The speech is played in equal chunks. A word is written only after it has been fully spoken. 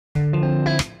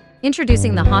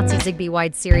Introducing the HATSY-Zigbee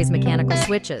wide series mechanical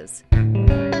switches.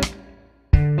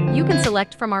 You can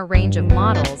select from our range of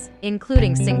models,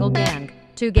 including single gang,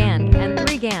 2 gang, and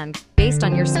 3 gang, based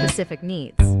on your specific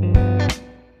needs.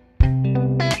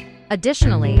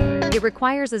 Additionally, it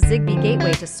requires a Zigbee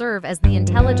gateway to serve as the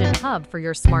intelligent hub for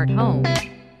your smart home,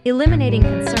 eliminating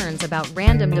concerns about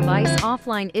random device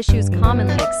offline issues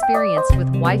commonly experienced with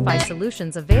Wi-Fi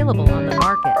solutions available on the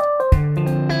market.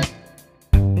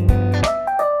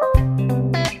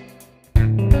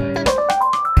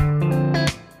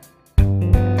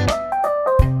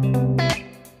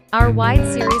 Our wide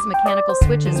series mechanical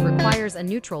switches requires a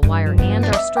neutral wire and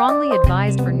are strongly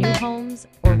advised for new homes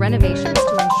or renovations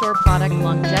to ensure product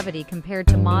longevity compared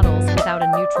to models without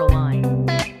a neutral line.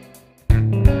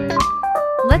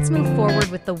 Let's move forward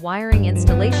with the wiring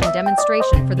installation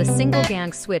demonstration for the single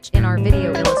gang switch in our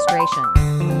video illustration.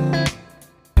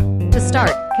 To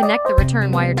start, connect the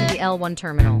return wire to the L1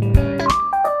 terminal.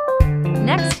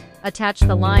 Next, attach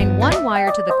the line 1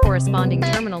 wire to the corresponding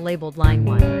terminal labeled line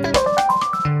 1.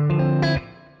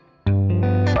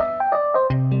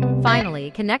 Finally,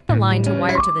 connect the line to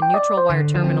wire to the neutral wire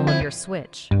terminal of your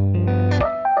switch.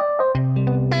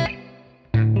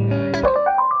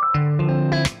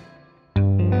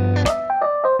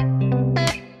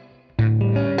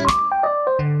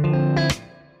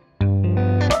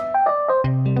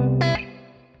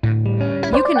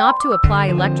 You can opt to apply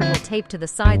electrical tape to the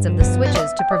sides of the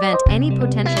switches to prevent any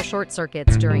potential short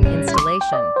circuits during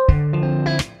installation.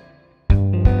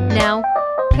 Now,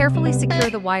 carefully secure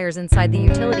the wires inside the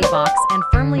utility box and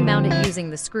firmly mount it using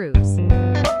the screws.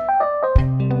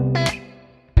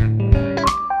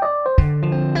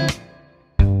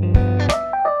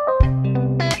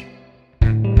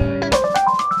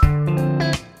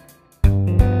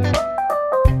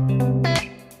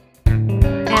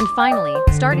 And finally,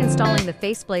 start installing the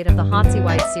faceplate of the HATSY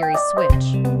wide series switch.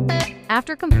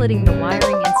 After completing the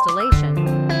wiring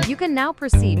installation, you can now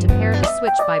proceed to pair the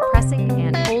switch by pressing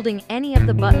and holding any of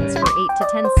the buttons for 8 to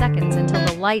 10 seconds until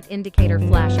the light indicator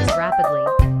flashes rapidly.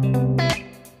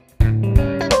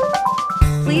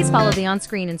 Please follow the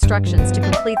on-screen instructions to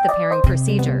complete the pairing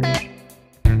procedure.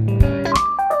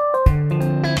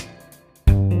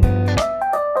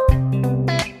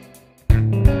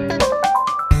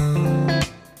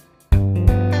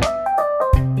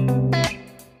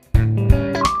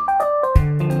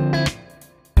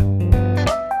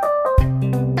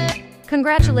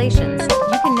 Congratulations!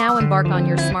 You can now embark on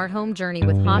your smart home journey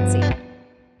with HATSY.